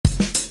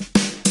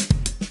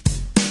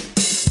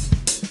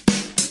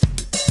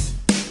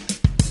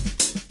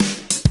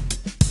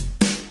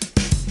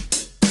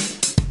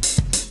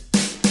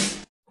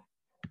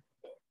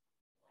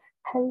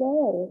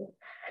Hello.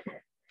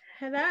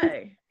 Hello.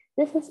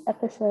 This is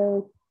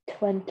episode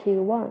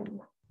 21,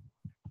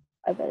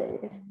 I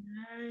believe.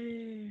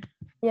 No.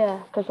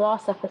 Yeah, because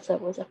last episode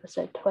was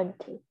episode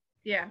 20.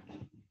 Yeah.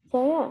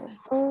 So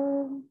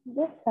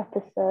this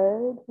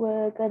episode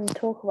we're going to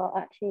talk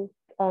about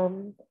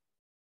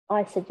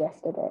I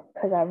suggested it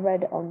because I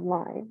read it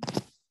online.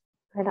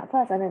 And at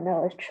first I didn't know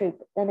it was true,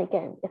 but then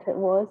again, if it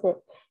was, it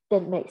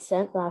didn't make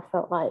sense, and I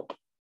felt like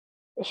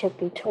it should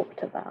be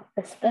talked about,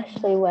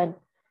 especially when,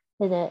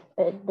 in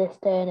this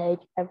day and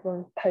age,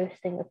 everyone's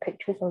posting the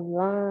pictures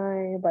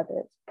online, whether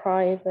it's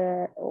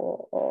private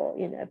or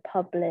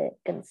public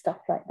and stuff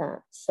like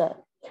that.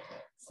 So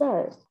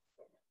how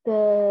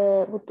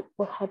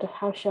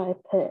should I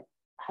put it?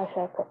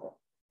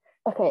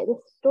 Okay,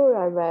 this story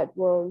I read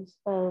was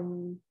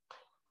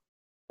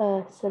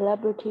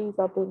celebrities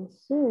are being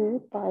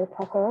sued by the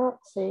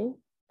paparazzi.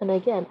 And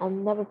again, I've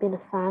never been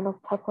a fan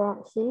of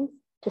paparazzi.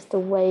 Just the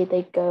way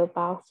they go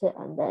about it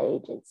and their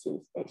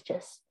agencies, it's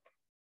just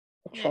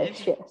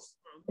atrocious.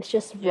 It's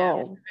just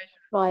wrong.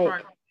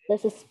 Like,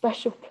 there's a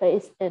special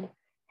place in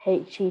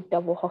HE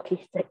double hockey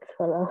stick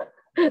filler.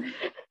 The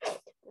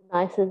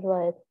nicest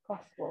way as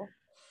possible.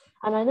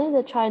 And I know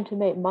they're trying to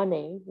make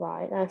money,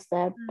 right? That's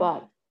there,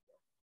 but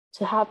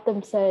to have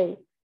them say,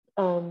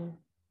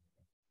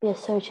 be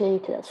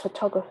associated as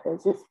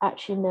photographers, it's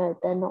actually no,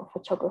 they're not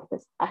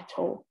photographers at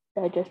all.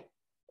 They're just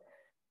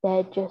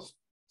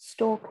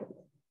stalkers.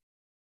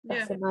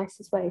 That's the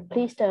nicest way.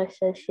 Please don't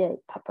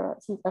associate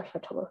paparazzi as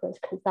photographers,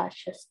 because that's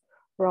just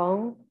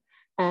wrong.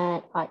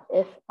 And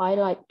if I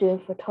like doing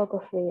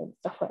photography and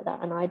stuff like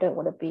that, and I don't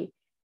want to be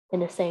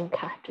in the same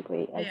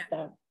category as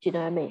them. Do you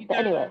know what I mean? But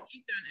anyway,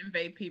 you don't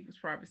invade people's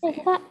privacy.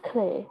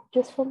 Exactly,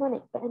 just for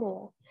money. But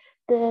anyway,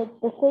 the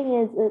thing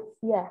is,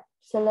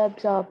 some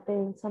celebs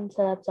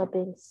are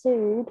being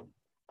sued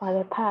by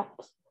the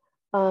paps.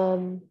 How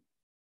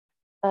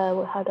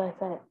do I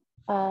say it?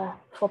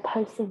 For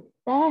posting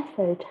their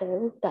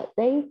photos that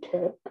they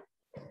took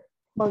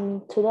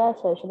onto their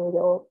social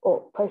media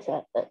or post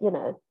it,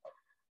 And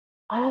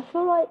I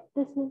feel like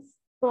this is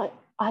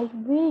I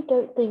really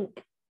don't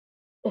think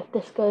if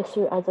this goes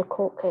through as a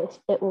court case,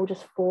 it will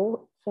just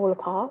fall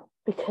apart,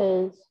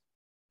 because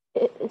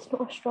it's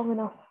not a strong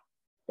enough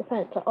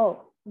defense.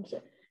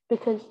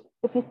 Because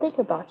if you think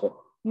about it,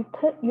 you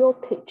put your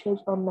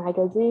pictures on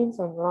magazines,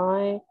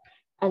 online,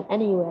 and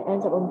anywhere,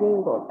 ends up on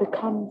Google, it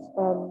becomes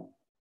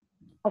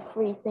a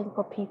free thing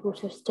for people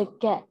just to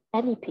get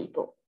any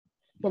people.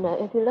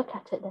 If you look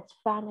at it, there's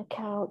fan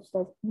accounts,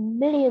 there's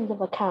millions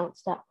of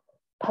accounts that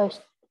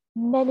post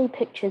many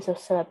pictures of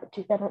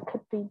celebrities, and it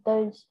could be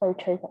those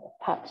photos that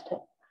perhaps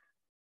took.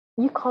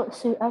 You can't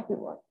sue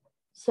everyone.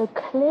 So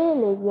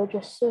clearly you're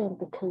just suing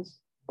because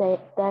they're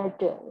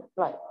doing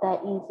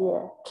they're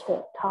easier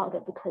to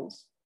target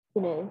because,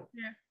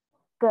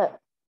 But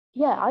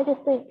I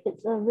just think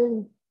it's a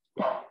really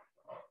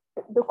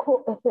the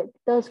court, if it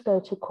does go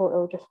to court, it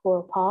will just fall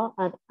apart,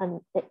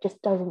 and it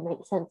just doesn't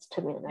make sense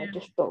to me. And I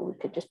just thought we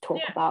could just talk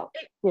about,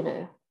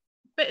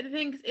 But the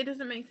thing is, it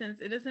doesn't make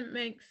sense. It doesn't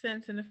make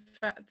sense in the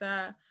fact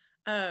that,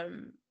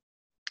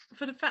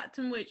 for the fact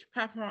in which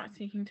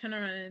paparazzi can turn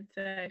around and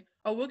say,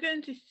 "Oh, we're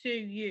going to sue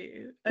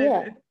you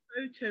over a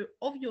photo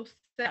of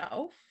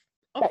yourself."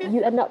 That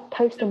you end up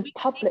posting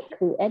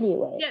publicly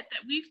anyway. Yeah,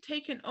 that we've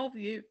taken of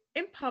you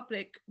in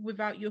public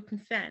without your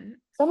consent.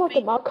 Some of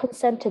them are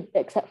consented,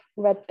 except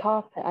red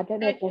carpet. I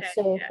don't know if they're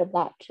suing for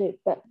that too,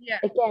 but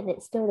again,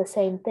 it's still the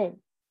same thing.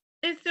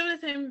 It's still the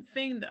same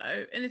thing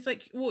though, and it's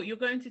like, what, you're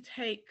going to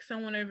take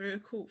someone over a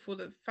court for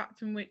the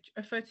fact in which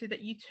a photo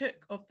that you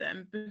took of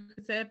them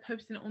because they're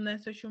posting it on their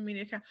social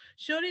media account.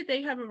 Surely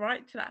they have a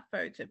right to that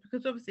photo,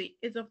 because obviously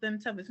it's of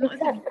themselves. It's not as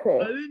if you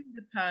own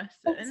the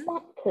person.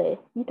 Exactly.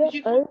 You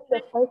don't own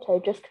the photo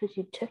just because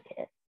you took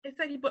it.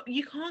 Exactly, but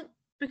you can't,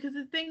 because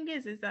the thing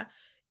is that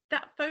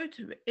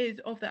photo is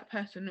of that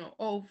person or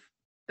of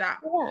that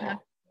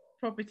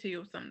property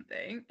or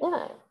something.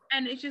 Yeah.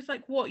 And it's just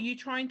like, what, you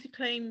trying to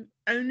claim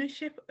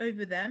ownership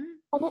over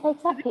them?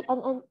 Exactly.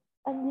 And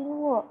you know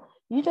what?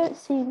 You don't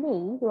see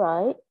me,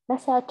 right?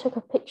 Let's say I took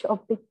a picture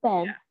of Big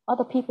Ben.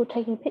 Other people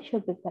taking a picture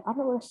of Big Ben. I'm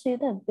not going to sue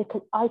them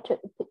because I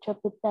took the picture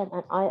of Big Ben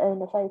and I own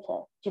the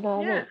photo. Do you know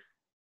what I mean?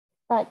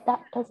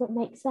 That doesn't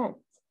make sense.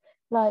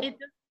 It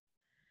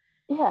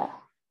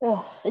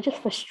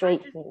just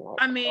frustrates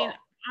me.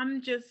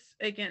 I'm just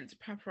against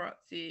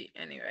paparazzi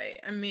anyway.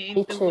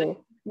 Me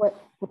too.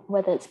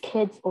 Whether it's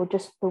kids or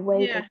just the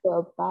way they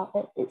go about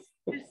it, it's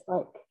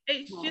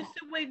just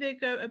the way they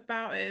go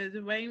about it,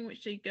 the way in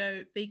which they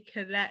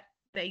collect,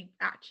 they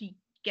actually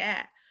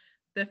get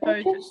the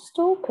photos. They're just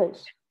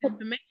stalkers.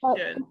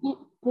 Information.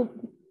 The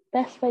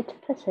best way to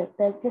put it,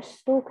 they're just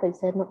stalkers.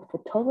 They're not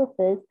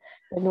photographers.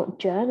 They're not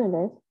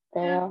journalists.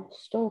 They are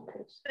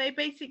stalkers. They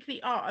basically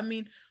are. I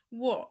mean,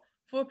 what?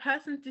 For a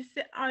person to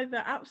sit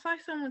either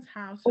outside someone's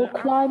house or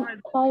climb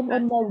on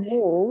their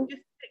wall,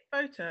 just take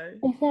photos.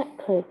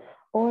 Exactly.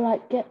 Or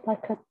get a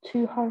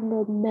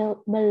 200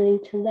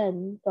 milliliter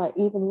lens,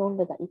 even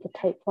longer, that you could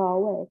take far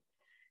away.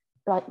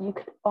 like you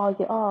could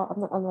argue, oh,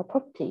 I'm not on my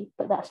property,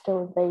 but that's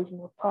still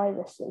invasion of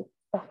privacy.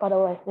 But by the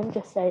way, let me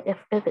just say, if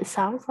it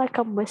sounds like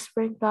I'm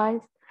whispering,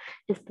 guys,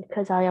 it's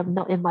because I am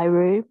not in my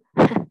room.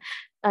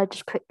 I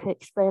just quickly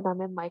explain I'm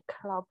in my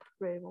club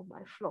room on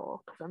my floor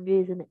because I'm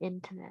using the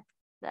internet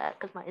there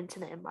because my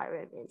internet in my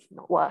room is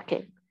not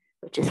working,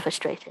 which is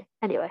frustrating.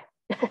 Anyway,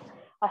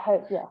 I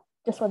hope, yeah,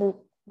 just want to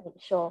make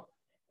sure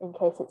in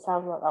case it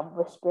sounds like I'm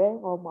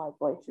whispering or my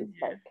voice is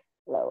like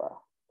lower.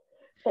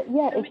 But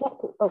yeah,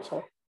 exactly. Oh,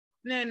 sorry.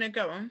 No,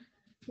 go on.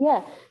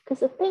 Yeah, because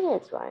the thing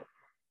is, right,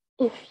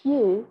 if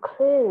you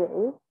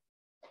clearly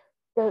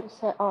don't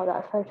say, oh,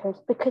 that's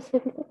photos, because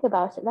if you think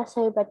about it, let's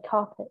say red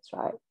carpets,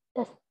 right,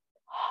 there's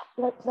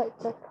like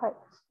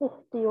 50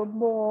 or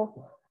more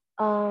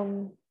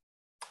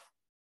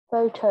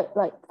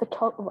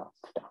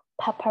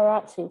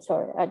paparazzi,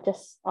 sorry,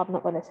 I'm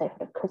not going to say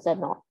photo because they're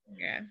not.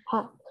 Yeah.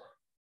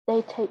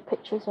 They take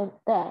pictures on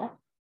there.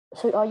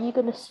 So are you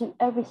going to sue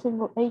every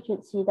single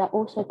agency that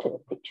also took a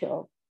picture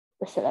of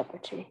the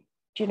celebrity?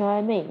 Do you know what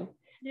I mean?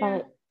 Yeah.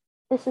 Like,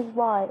 this is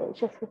why it's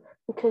just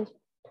because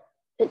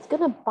it's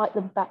going to bite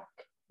them back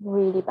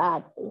really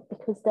badly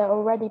because they're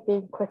already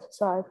being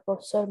criticized for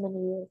so many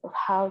years of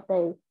how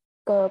they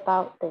go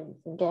about things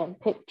and getting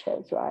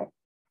pictures, right?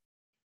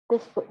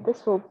 This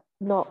will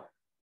not,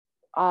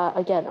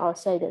 again, I'll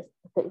say this,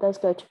 if it does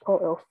go to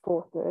court, it'll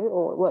fall through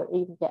or it won't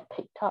even get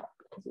picked up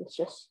because it's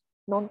just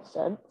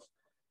nonsense.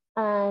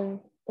 And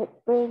it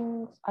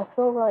brings, I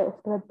feel like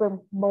it's going to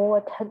bring more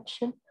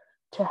attention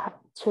to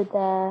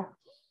their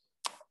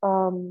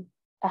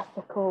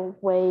ethical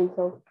ways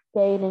of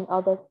gaining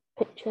other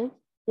pictures,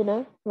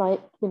 like,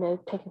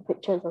 taking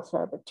pictures of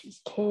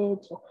celebrities'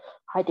 kids or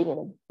hiding in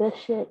a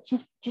bush. Do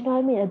you know what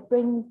I mean? It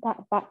brings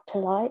that back to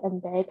light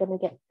and they're going to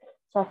get,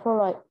 so I feel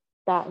like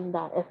that and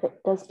that, if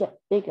it does get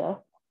bigger,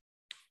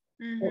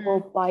 it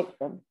will bite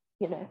them,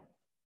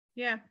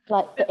 Yeah.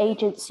 Like the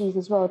agencies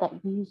as well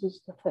that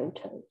uses the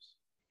photos.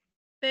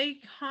 They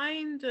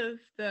kind of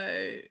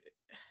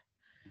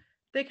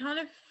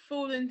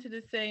fall into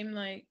the same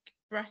like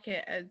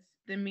bracket as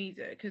the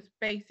media because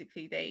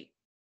basically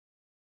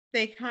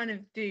they kind of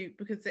do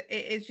because it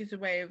is just a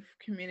way of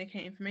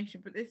communicating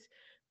information. But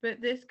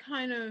this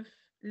kind of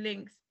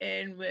links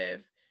in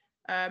with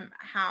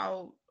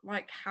how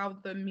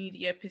the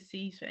media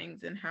perceives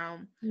things and how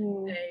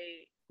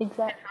they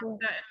exactly and how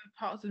certain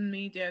parts of the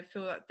media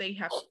feel that they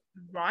have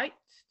right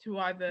to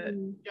either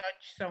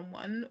judge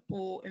someone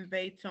or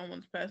invade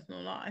someone's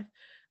personal life.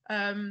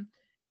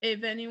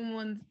 If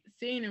anyone's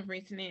seen it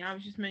recently, I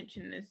was just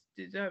mentioning this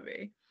to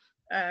Zoe.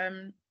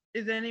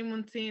 Is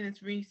anyone seen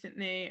this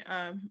recently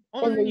on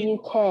in the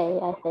UK,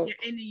 I think.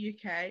 Yeah, in the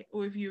UK,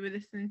 or if you were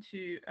listening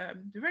to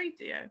the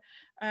radio.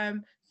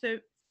 So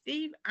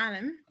Steve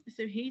Allen,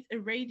 so he's a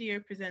radio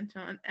presenter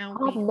on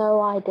LBC. I have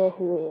no idea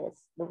who he is.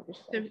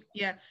 So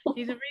yeah,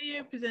 he's a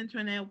radio presenter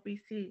on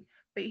LBC,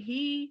 but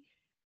he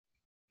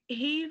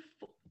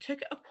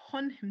took it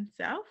upon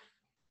himself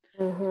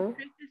to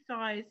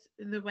criticize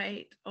the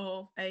weight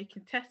of a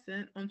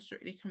contestant on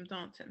Strictly Come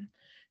Dancing.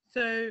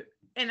 So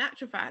in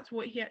actual fact,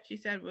 what he actually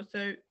said was,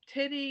 so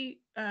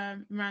Tilly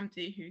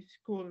Ramsey, who's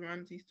Gordon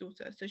Ramsay's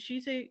daughter, so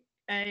she's a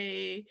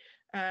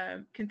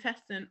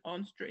contestant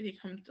on Strictly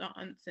Come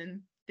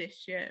Dancing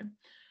this year,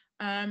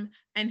 and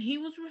he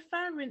was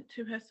referring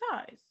to her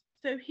size.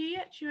 So he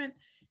actually went,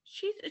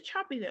 she's a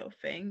chubby little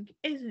thing,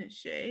 isn't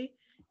she?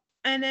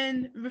 And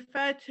then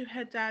referred to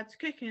her dad's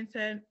cooking and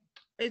said,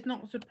 it's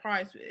not a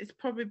surprise, it's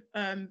probably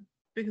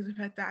because of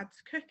her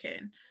dad's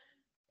cooking.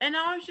 And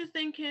I was just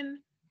thinking,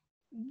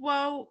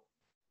 well,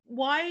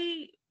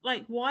 why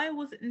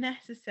was it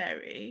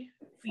necessary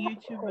for you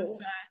to refer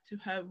to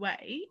her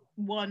weight?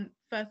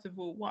 First of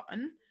all,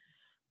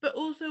 but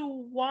also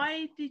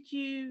why did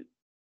you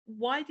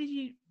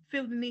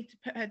feel the need to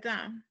put her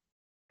down?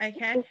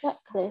 Okay.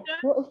 Exactly.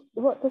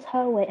 What does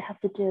her weight have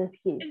to do with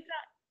you?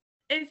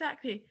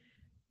 Exactly.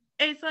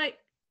 It's like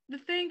the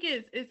thing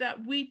is that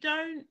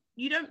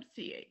you don't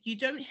see it. You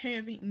don't hear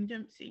of it. You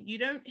don't see. You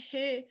don't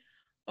hear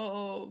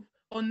of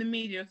on the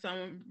media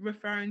someone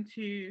referring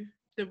to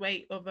the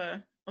weight of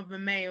a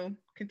male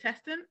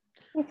contestant.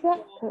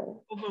 Exactly.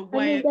 I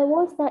mean, there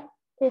was that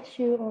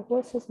issue of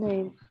what's his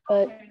name,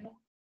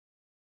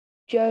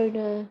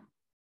 Jonah.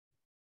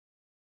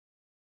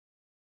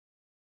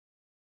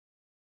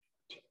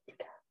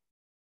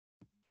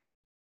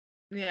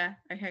 Yeah.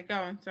 Okay. Go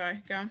on.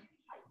 Sorry. Go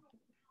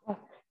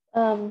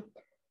on.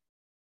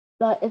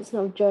 That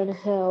incident of Jonah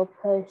Hill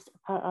post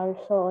I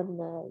saw on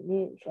the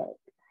news, like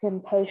him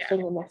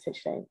posting a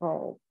message saying,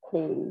 "Oh,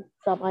 please,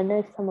 I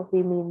know some of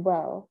you mean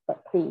well,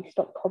 but please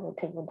stop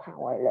commenting on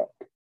how I look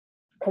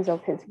because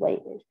of his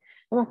weight."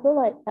 And I feel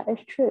like that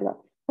is true. Like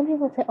some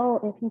people say, "Oh,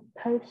 if you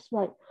post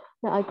like,"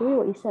 now I agree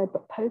what you said,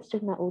 but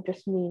posting that will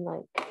just mean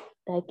like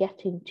they're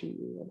getting to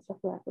you and stuff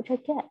like that, which I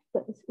get.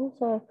 But it's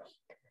also,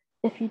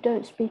 if you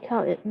don't speak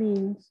out, it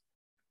means,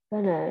 I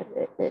don't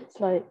know, it's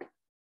like,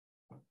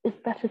 it's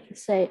better to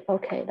say,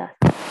 okay, that's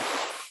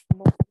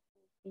more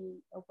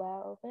be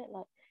aware of it.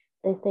 Like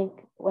they think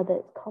whether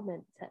it's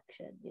comment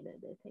section,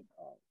 they think,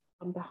 oh,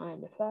 I'm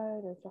behind the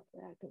phone and stuff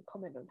like that. I can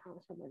comment on how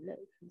someone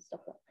looks and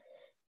stuff like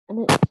that.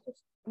 And it's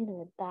just,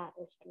 that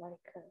is like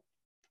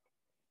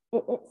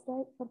it's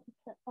like some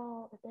people say,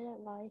 oh, if they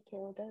don't like it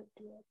or don't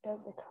do it,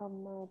 don't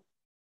become a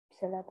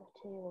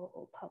celebrity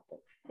or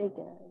public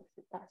figure.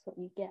 If that's what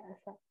you get.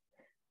 It's like,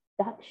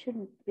 that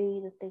shouldn't be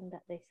the thing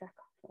that they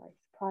sacrifice,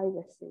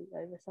 privacy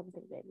over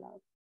something they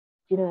love.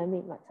 Do you know what I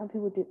mean? Like some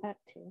people do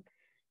acting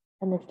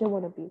and they still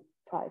want to be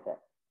private.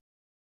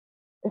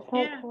 It's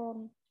like,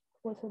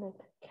 what's her name?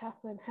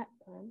 Katharine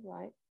Hepburn,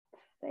 right?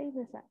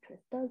 Famous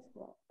actress, does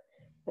work,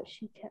 but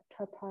she kept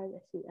her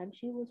privacy and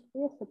she was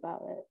fierce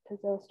about it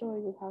because there were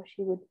stories of how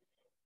she would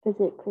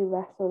physically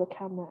wrestle the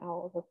camera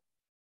out of a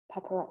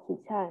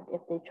paparazzi's hand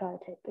if they try to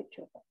take a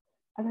picture of her.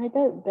 And I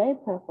don't blame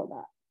her for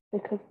that,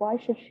 because why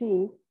should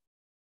she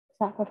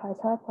sacrifice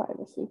her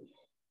privacy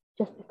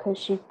just because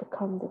she's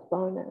become this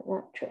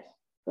well-known actress?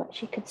 Like,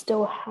 she could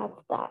still have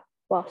that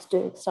whilst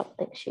doing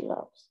something she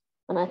loves.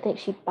 And I think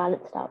she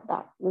balanced out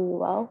that really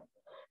well.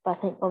 But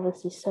I think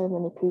obviously so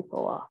many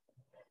people are,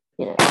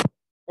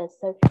 there's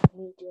social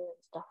media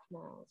and stuff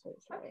now. So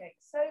it's like, okay,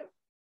 so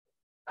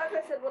as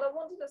I said, what I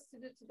wanted us to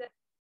do today.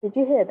 Did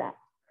you hear that?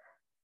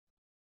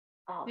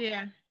 Oh,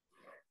 yeah.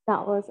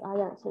 That was, I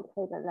actually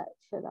played a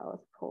lecture that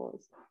was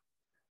paused.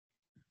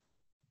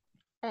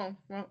 Oh,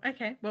 well,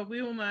 okay. Well,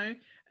 we all know.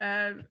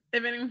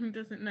 If anyone who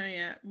doesn't know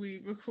yet,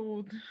 we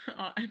record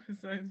our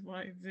episodes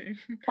via Zoom.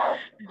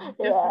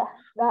 Yeah,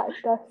 that's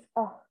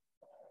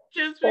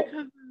just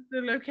because of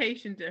the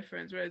location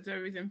difference, where it's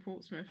always in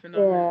Portsmouth and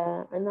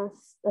and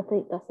I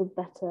think that's a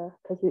better,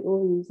 because we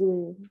all use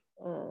Zoom.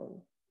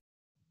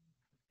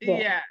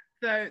 Yeah,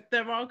 so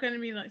there are going to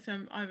be like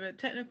some either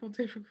technical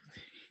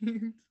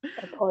difficulties.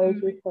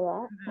 Apologies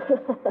for that. in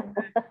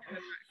the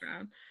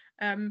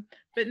background.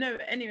 But no,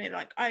 anyway,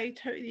 like I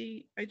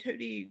totally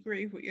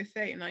agree with what you're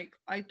saying. Like,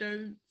 I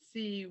don't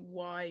see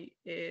why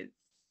it's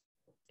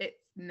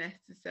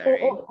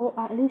necessary. Or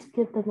at least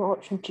give them the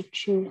option to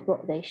choose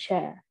what they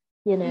share.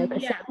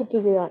 Because some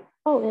people be like,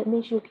 oh, it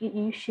means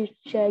you should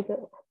share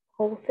your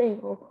whole thing,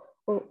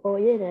 or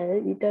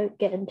you don't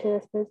get into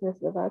this business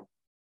with us.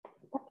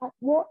 Like,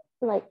 what?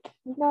 Like,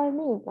 you know what I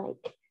mean?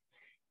 Like,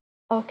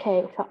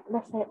 okay, so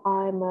let's say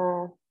I'm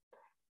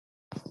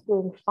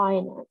doing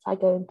finance, I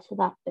go into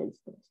that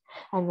business,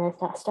 and there's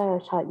that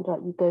stereotype,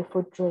 you go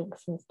for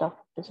drinks and stuff,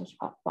 business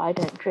part, but I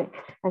don't drink,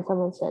 and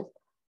someone says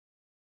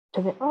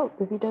to me, oh,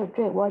 if you don't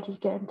drink, why did you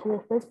get into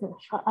this business?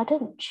 I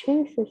didn't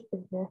choose this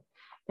business.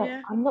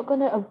 I'm not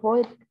going to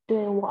avoid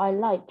doing what I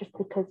like just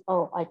because,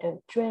 oh, I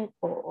don't drink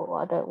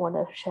or I don't want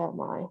to share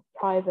my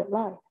private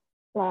life.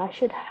 Like, I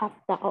should have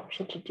that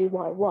option to do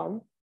what I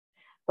want,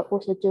 but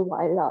also do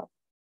what I love.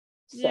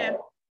 So, yeah,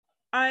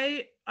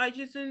 I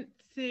just don't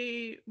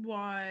see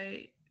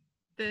why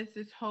there's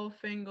this whole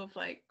thing of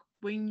like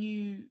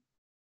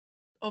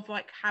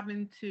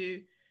having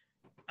to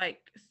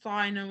like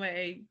sign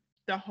away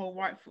the whole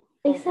right for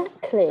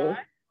exactly.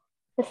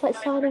 It's like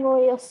signing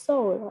away your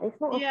soul. Like,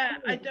 it's not. Yeah,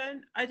 I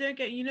don't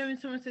get. When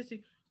someone says to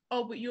you,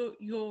 oh, but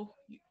you're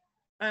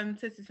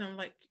says to someone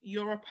like,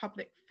 you're a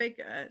public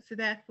figure, so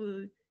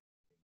therefore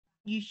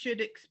you should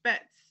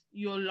expect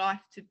your life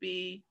to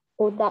be.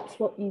 Or that's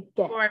what you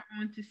get for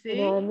everyone to see.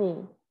 You know what I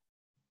mean?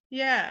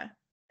 Yeah,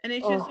 and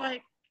it's just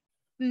like,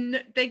 no,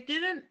 they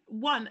didn't.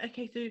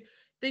 Okay, so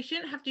they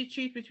shouldn't have to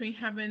choose between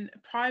having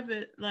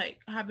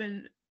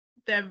having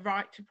their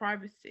right to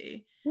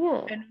privacy, and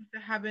also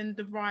having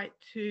the right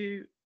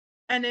to,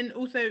 and then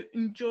also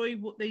enjoy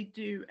what they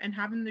do and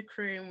having the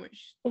career in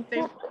which they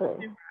want to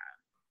have.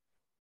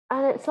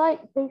 And it's like,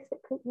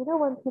 basically,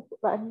 when people,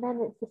 and then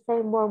it's the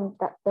same one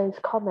that those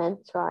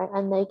comments, right,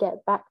 and they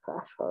get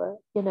backlash for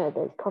it,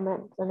 those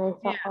comments, and they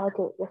start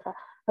arguing with that.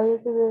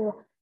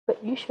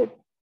 But you should,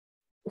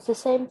 it's the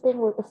same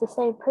thing it's the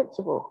same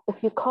principle.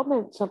 If you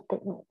comment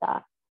something like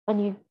that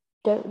and you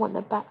don't want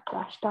a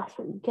backlash, that's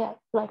what you get.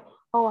 Like,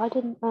 oh, I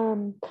didn't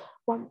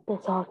want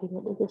this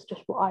argument, this is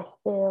just what I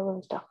feel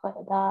and stuff like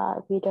that.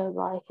 If you don't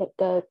like it,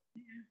 go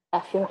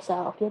F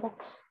yourself,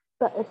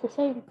 But it's the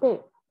same thing.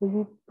 If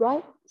you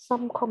write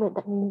some comment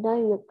that you know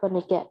you're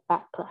going to get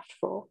backlash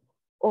for,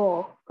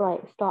 or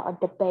start a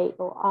debate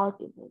or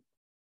argument,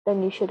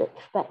 then you should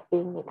expect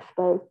being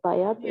exposed by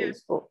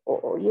others,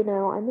 or you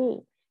know what I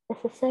mean?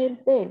 It's the same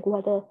thing,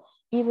 whether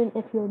even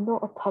if you're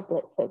not a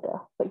public figure,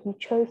 but you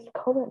chose to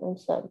comment on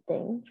certain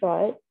things,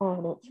 right,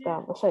 on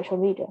Instagram or social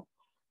media,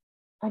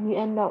 and you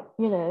end up,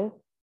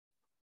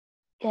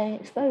 getting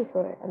exposed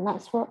for it, and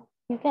that's what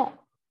you get.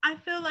 I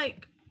feel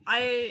like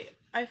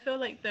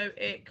though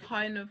it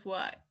kind of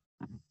works.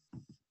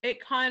 It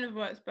kind of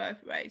works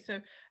both ways. So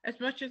as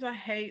much as I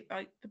hate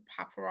like the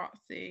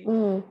paparazzi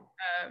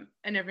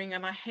and everything,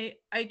 and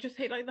I just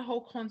hate like the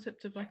whole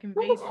concept of like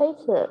invading. I just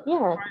hate it.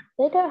 Yeah,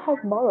 they don't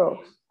have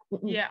morals.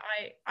 Yeah,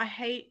 I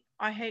hate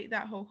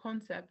that whole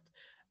concept.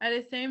 At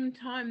the same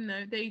time,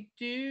 though,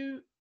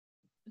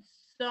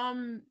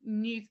 some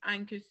news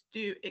anchors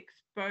do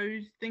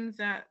expose things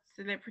that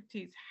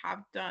celebrities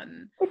have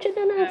done, which is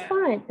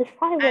fine. It's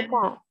fine with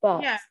that.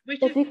 But yeah,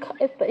 which if is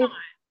fine.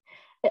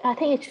 I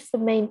think it's just the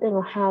main thing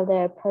of how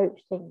they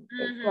approach things.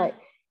 It's like,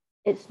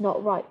 it's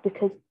not right,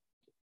 because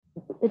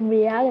in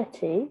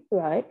reality,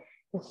 right,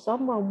 if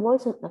someone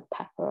wasn't a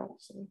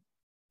paparazzi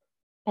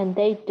and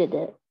they did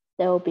it,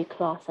 they'll be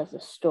classed as a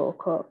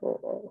stalker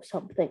or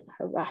something,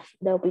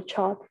 they'll be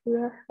charged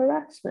for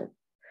harassment.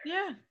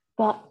 Yeah.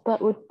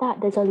 But with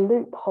that, there's a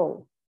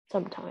loophole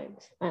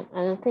sometimes. And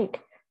I think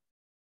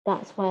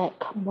that's where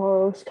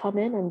morals come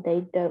in, and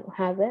they don't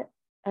have it.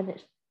 And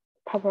it's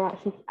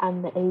paparazzi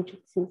and the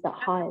agencies that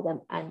hire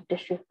them and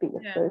distribute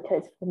the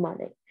photos for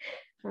money.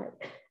 Right.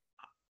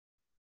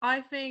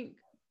 I think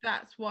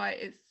that's why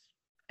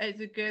it's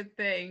a good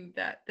thing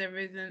that there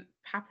isn't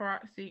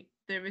paparazzi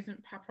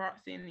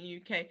in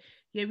the UK.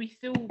 Yeah, we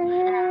still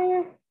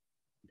have,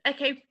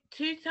 okay,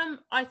 to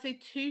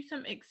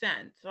some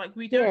extent, like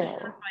we don't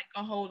have like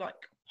a whole like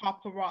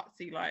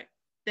paparazzi like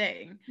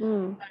thing.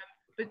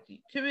 But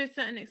to a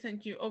certain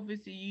extent,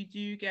 you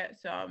do get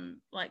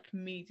some like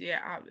media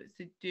outlets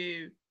that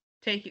do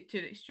take it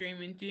to the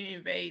extreme and do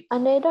invade.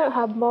 And they don't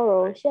have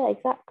morals. Yeah,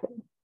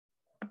 exactly.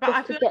 But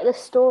just to get the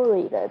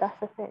story though, that's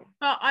the thing.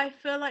 But I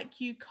feel like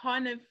it's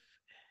kind of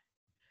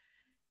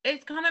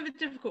a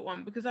difficult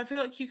one, because I feel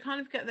like you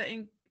kind of get that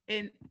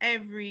in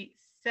every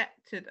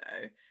sector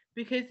though.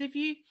 Because if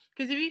you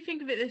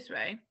think of it this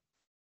way,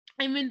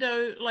 even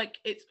though like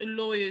it's a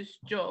lawyer's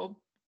job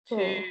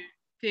to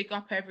dig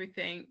up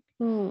everything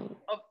of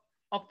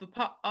the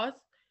past,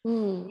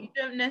 you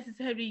don't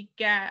necessarily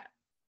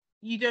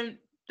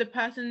the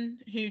person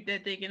who they're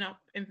digging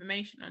up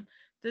information on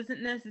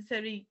doesn't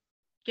necessarily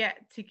get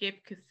to give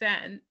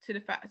consent to the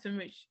facts in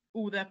which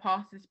all their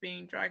past is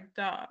being dragged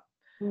up.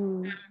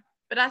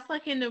 But that's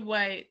like in a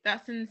way,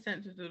 that's in the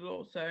sense of the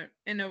law. So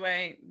in a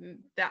way,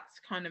 that's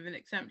kind of an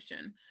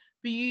exemption.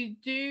 But you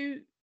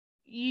do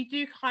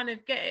kind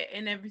of get it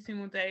in every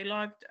single day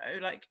life though.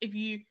 Like if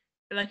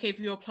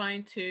you're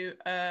applying to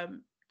a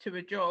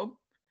job,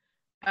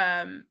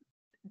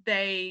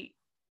 they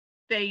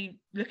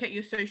look at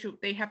your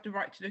they have the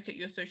right to look at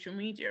your social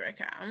media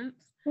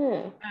accounts.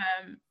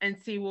 And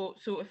see what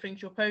sort of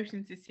things you're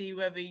posting, to see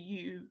whether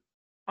you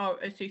are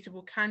a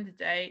suitable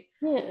candidate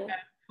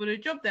for the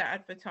job they're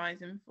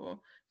advertising for.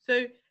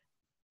 So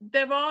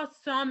there are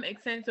some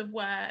extents of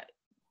where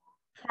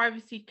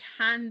privacy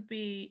can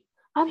be.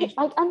 I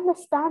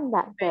understand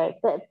that though,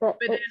 but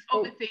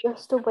it's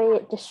just the way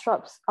it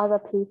disrupts other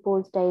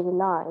people's daily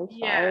lives,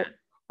 right?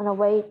 And the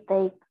way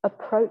they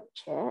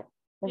approach it,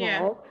 you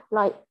know,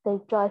 like they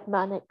drive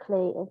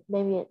manically,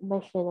 maybe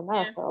mostly in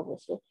America,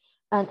 obviously,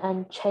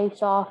 and chase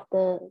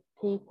after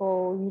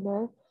people, you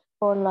know,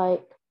 or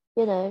like,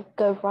 you know,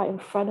 go right in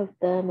front of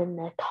them in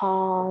their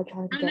car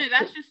trying to get.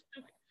 That's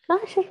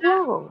just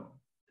wrong.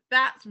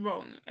 That's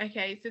wrong.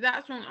 Okay, so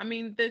that's wrong. I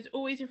mean, there's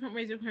always different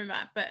ways of doing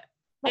that, but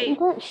you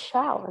don't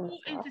shout and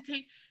stuff.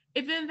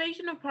 If the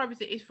invasion of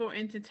privacy is for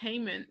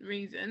entertainment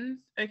reasons,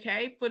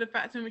 okay, for the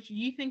fact in which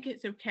you think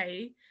it's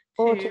okay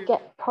to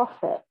get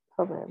profit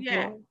from it.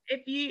 Yeah.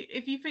 If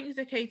you think it's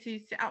okay to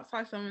sit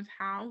outside someone's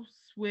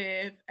house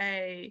with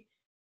a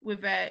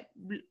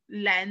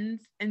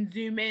lens and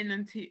zoom in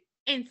into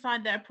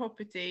inside their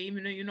property,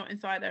 even though you're not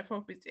inside their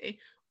property,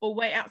 or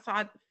wait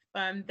outside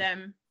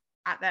them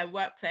at their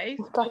workplace,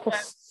 like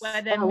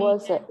where they're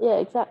meeting,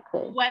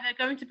 exactly, where they're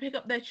going to pick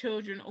up their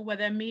children, or where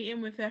they're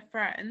meeting with their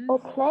friends, or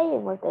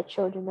playing with their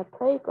children, the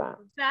playground,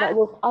 like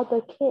with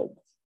other kids.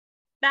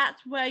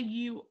 That's where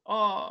you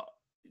are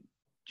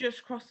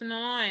just crossing the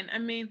line. I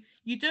mean,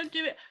 you don't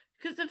do it,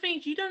 because the thing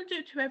is, you don't do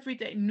it to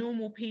everyday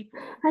normal people.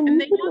 And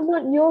you wouldn't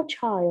want your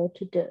child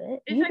to do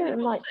it. You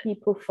don't like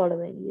people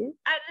following you.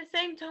 At the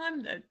same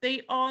time, though,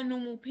 they are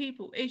normal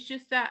people. It's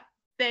just that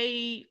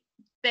they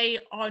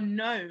are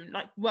known,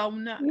 like well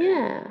known.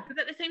 Yeah. But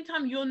at the same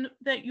time,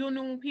 you're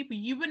normal people.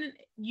 You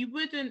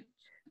wouldn't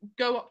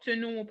go up to a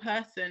normal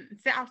person,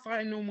 sit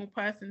outside a normal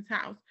person's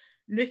house,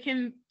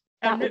 looking.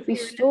 That would be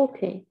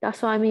stalking.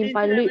 That's what I mean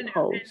by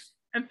loopholes.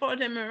 And follow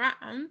them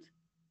around.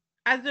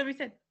 As Zoe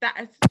said, that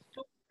is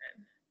stalking.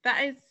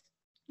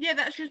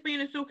 That's just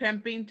being a stalker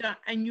and being done,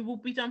 and you will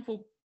be done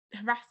for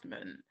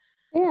harassment.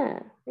 Yeah,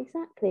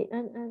 exactly.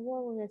 And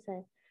what was I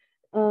gonna say?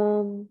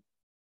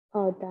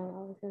 Oh damn,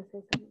 I was gonna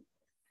say something.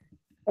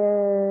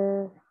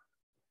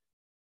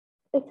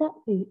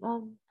 Exactly.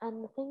 And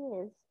the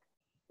thing is,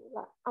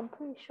 like, I'm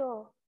pretty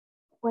sure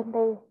when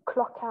they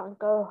clock out and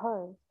go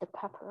home, the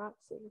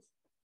paparazzis,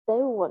 they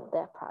want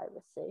their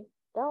privacy.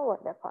 They'll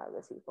want their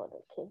privacy for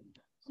their kids.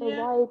 So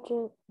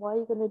why are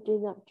you gonna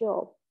do that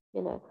job?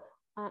 You know,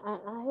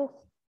 I just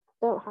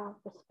don't have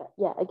respect.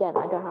 Yeah, again,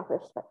 I don't have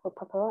respect for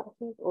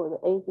paparazzis or the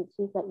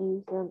agencies that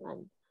use them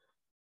and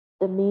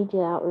the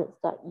media outlets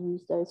that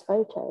use those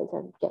photos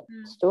and get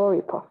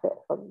story profit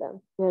from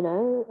them. You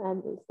know,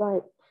 and it's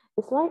like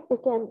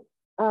again,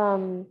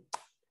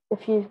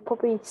 if you've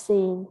probably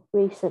seen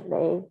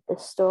recently the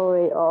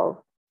story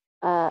of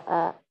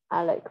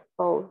Alec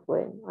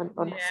Baldwin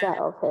on the set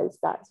of his,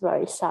 that's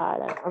very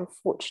sad, and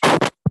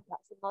unfortunately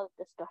that's another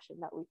discussion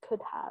that we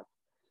could have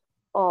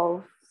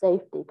of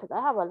safety, because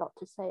I have a lot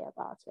to say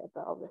about it,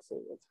 but obviously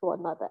it's for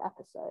another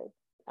episode.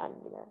 And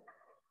you know,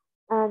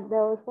 And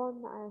there was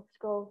one that I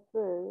scrolled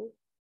through,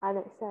 and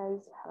it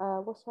says,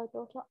 what's her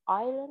daughter?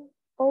 Island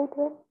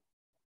Baldwin,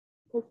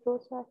 his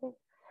daughter, I think.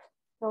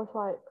 I was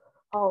like,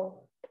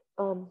 oh,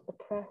 the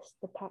press,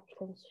 the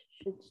patrons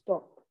should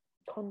stop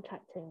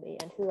contacting me,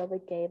 and whoever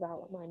gave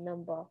out my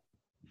number,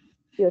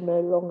 you're no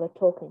longer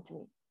talking to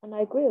me. And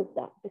I agree with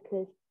that,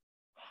 because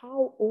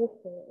how awful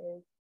it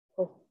is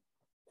for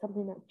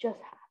something that just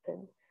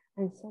happened,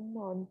 and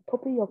someone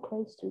probably you're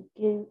close to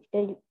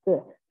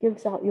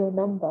gives out your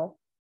number,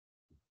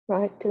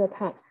 right, to the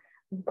pack,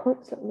 and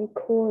constantly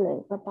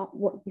calling about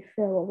what you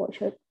feel or what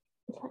should.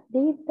 It's like,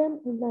 leave them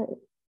alone.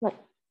 Like,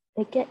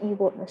 they get you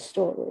want a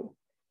story,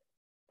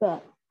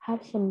 but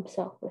have some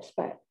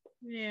self-respect.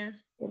 Yeah.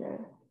 You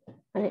know,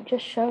 and it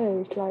just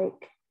shows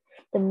like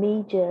the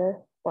media.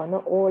 Well,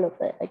 not all of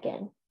it.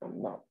 Again,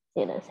 I'm not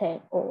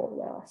saying all.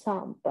 There are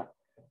some, but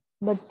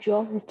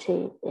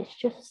majority. It's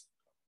just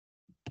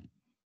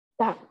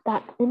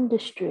that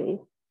industry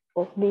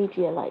of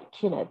media, like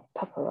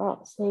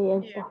paparazzi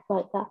and stuff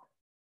like that.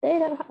 They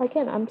don't.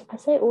 Again, I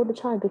say it all the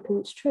time because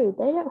it's true.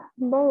 They don't have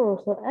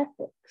morals or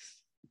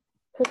ethics.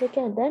 Because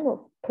again, they're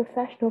not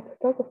professional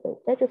photographers.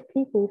 They're just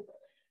people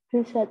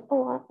who said,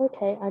 oh,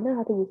 okay, I know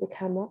how to use a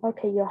camera.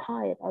 Okay, you're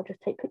hired. I'll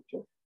just take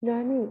pictures. You know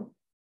what I mean?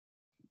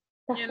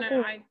 That's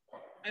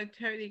I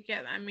totally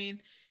get that. I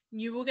mean,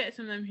 you will get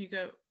some of them who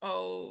go,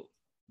 oh,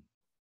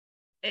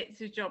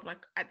 it's a job.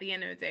 Like, at the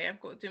end of the day,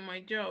 I've got to do my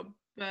job.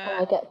 But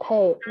I get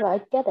paid. Well,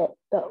 I get it.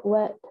 But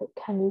where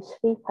can you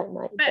sleep at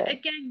night? But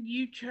again,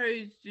 you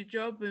chose the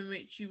job in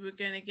which you were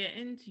going to get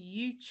into.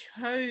 You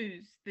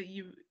chose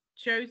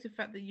the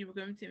fact that you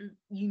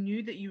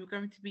knew that you were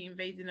going to be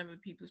invading other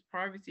people's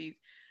privacies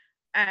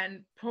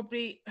and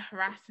probably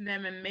harassing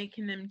them and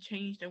making them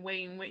change the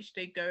way in which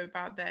they go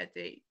about their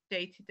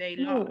day-to-day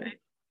life.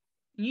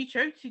 You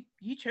chose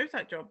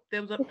that job.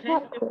 There was plenty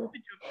of other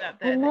jobs out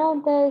there. And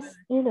now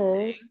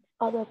there's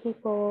other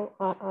people.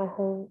 I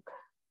think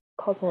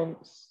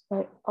comments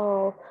like,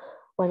 oh,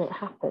 when it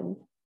happened,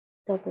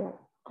 they'll be like,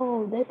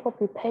 oh, they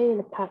probably pay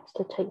the packs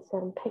to take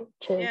some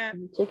pictures. Yeah.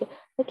 And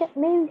they get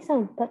maybe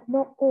some, but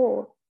not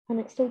all, and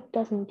it still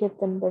doesn't give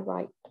them the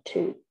right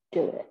to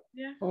do it.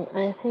 Yeah. And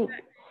I think,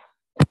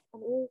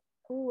 and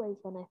always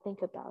when I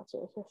think about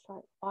it, it's just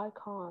like, I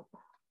can't.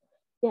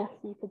 Yes,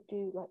 you could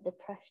do like the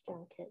press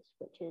junkets,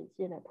 which is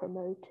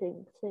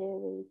promoting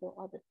series or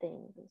other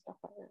things and stuff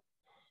like that,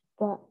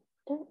 but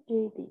don't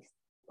do these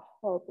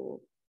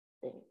horrible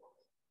things.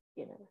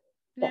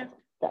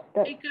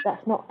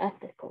 That's not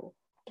ethical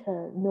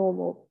to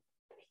normal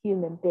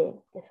human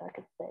beings, if I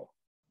could say.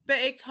 But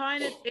it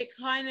kind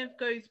of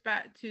goes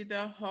back to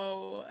the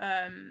whole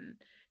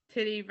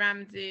Tilly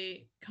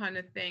Ramsey kind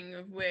of thing,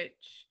 of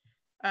which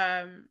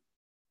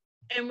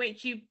in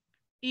which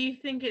you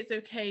think it's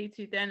okay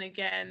to then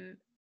again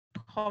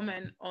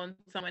comment on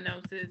someone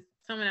else's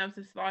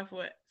life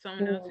or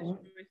someone else's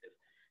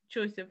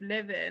choice of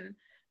living,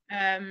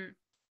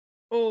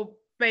 or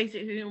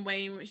basically in a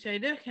way in which they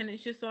look, and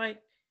it's just like,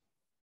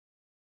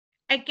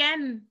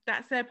 again,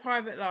 that's their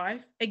private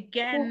life.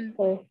 Again,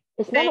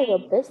 it's none of your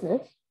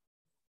business.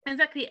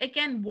 Exactly.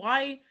 Again,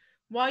 why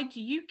do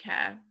you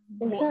care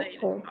what they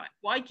look like?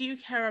 Why do you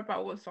care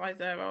about what size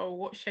they are, or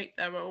what shape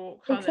they are, or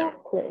what color?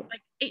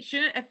 Like, it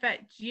shouldn't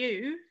affect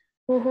you.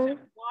 So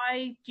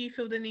why do you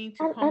feel the need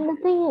to comment? And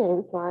the thing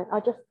is, right, I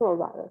just thought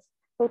about this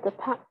with the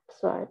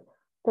packs, right?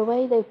 The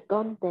way they've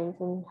done things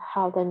and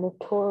how they're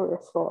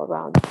notorious for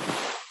around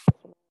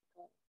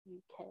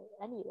UK,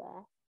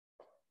 anywhere.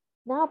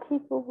 Now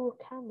people with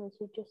cameras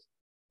who just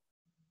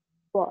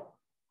what?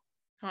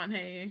 Can't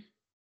hear you.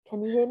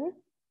 Can you hear me?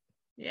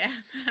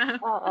 Yeah.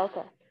 Oh,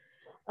 okay.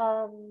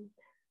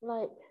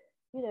 Like,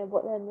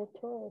 what they're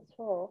notorious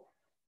for.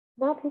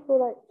 Now people,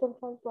 like,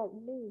 sometimes like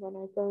me, when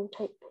I go and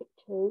take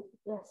pictures,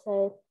 let's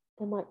say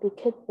there might be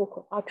kids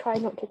walking, I'll try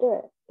not to do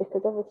it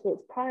because obviously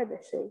it's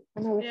privacy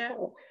and I respect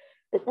it.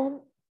 But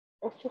then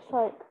it's just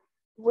like,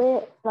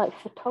 we're like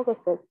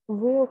photographers,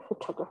 real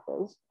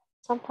photographers.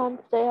 Sometimes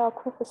they are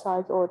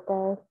criticized or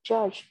they're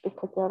judged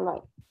because they're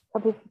like,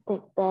 some people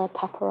think they're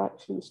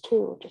paparazzis too,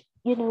 or just,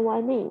 you know what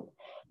I mean?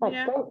 Like,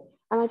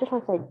 and I just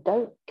want to say,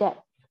 don't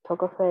get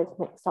photographers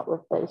mixed up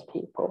with those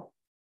people.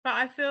 But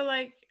I feel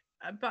like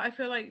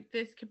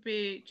this could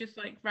be, just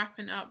like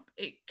wrapping up,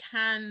 it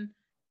can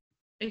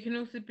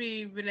also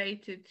be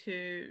related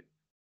to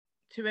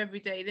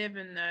everyday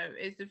living, though,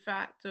 is the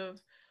fact of,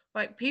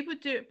 like, people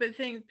do it, but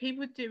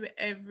people do it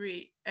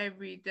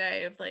every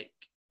day, of like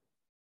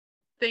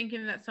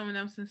thinking that someone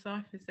else's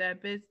life is their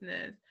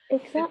business.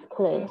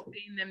 Exactly.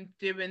 Seeing them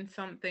doing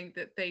something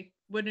that they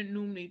wouldn't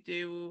normally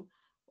do,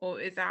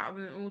 or is out of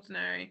the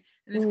ordinary,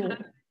 and it's kind of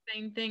the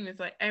same thing. It's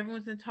like,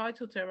 everyone's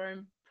entitled to their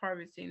own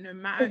privacy, no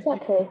matter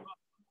exactly.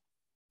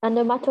 And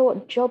no matter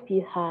what job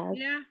you have,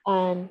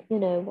 and you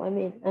know what I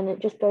mean, and it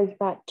just goes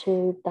back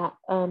to that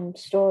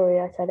story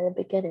I said at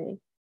the beginning,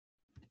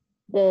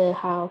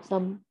 how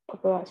some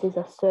paparazzis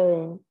are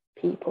suing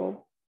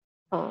people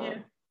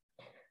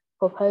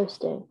for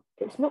posting.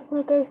 It's not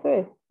going to go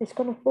through. It's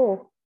going to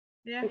fall.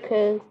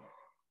 Because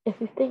if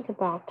you think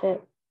about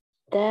it,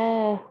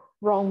 their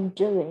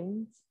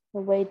wrongdoings,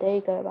 the way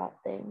they go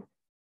about things,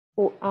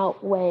 will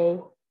outweigh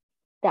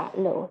that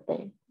little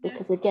thing.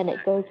 Because again,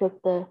 it goes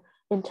with the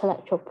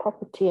intellectual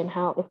property and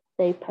how if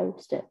they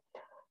post it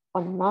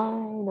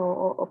online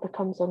or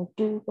becomes on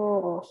Google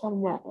or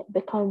somewhere, it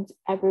becomes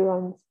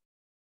everyone's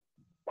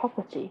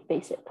property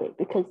basically.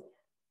 Because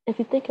if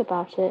you think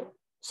about it,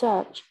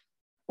 search,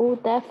 all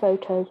their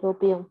photos will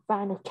be on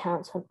fan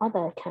accounts and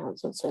other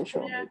accounts on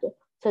social media.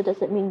 So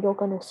does it mean you're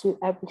going to sue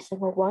every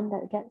single one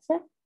that gets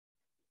it?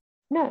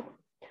 No.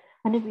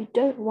 And if you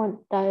don't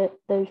want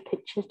those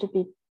pictures to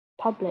be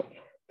public,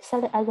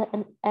 sell it as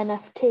an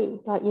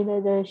NFT, like, you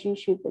know, those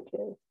YouTube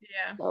videos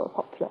that were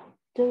popular.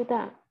 Do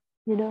that.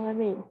 You know what I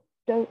mean?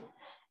 Don't,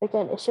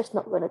 again, it's just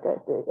not going to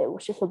go through. It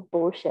was just a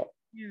bullshit,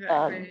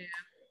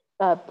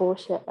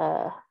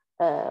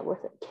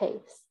 what's it,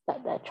 case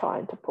that they're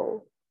trying to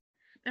pull.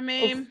 I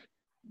mean,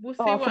 we'll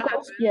see what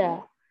happens.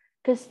 Yeah.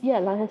 Because,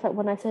 like I said,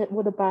 when I said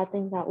all the bad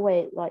things that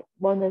way, like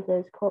one of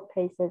those court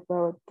cases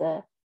where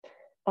the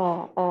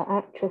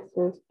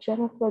actresses,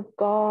 Jennifer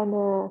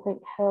Garner, I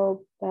think,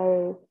 Halle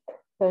Berry,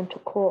 going to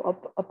court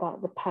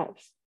about the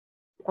parents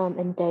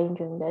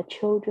endangering their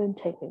children,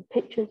 taking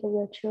pictures of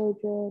their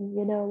children,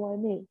 you know what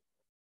I mean?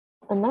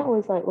 And that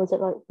was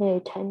nearly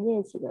 10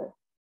 years ago,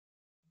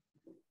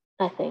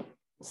 I think.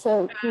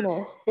 So, you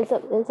know, it's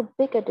a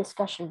bigger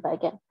discussion, but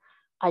again,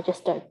 I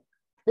just don't.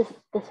 This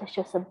is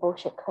just a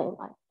bullshit claim,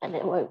 and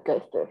it won't go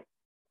through.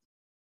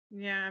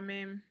 Yeah, I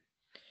mean,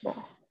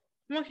 no.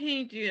 What can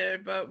you do?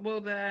 But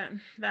the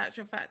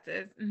actual fact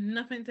is,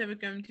 nothing's ever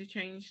going to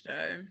change.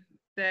 Though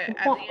they're at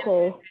the end of the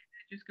day,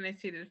 they're just going to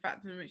see the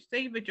fact in which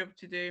they have a job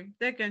to do.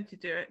 They're going to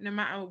do it, no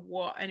matter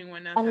what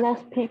anyone else.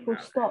 Unless people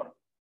stop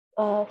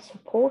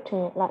supporting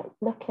it, like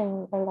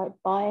looking and like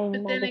buying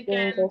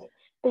magazines.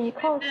 But you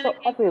can't stop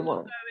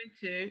everyone.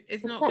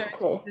 It's not going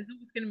to, there's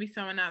always going to be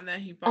someone out there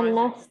who buys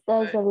unless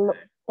there's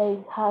they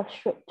have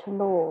strict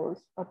laws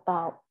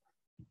about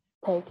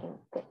taking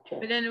pictures.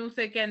 But then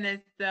also again, there's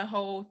the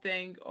whole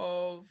thing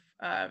of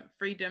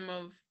freedom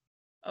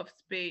of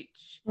speech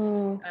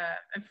and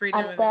freedom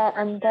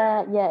and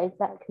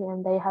exactly,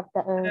 and they have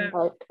their own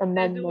like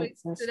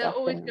amendments and stuff. They're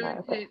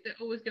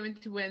always going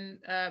to win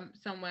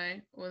some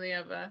way or the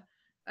other.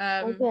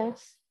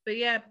 Yes.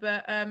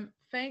 But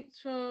thanks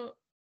for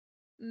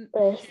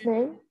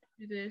listening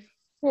to this.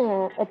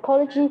 Yeah,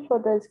 apology for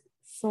those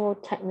small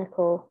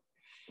technical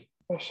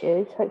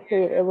issues.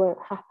 Hopefully it won't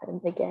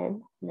happen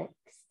again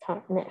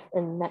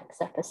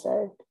next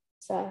episode.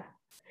 So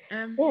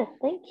thank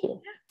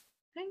you.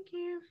 Thank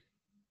you.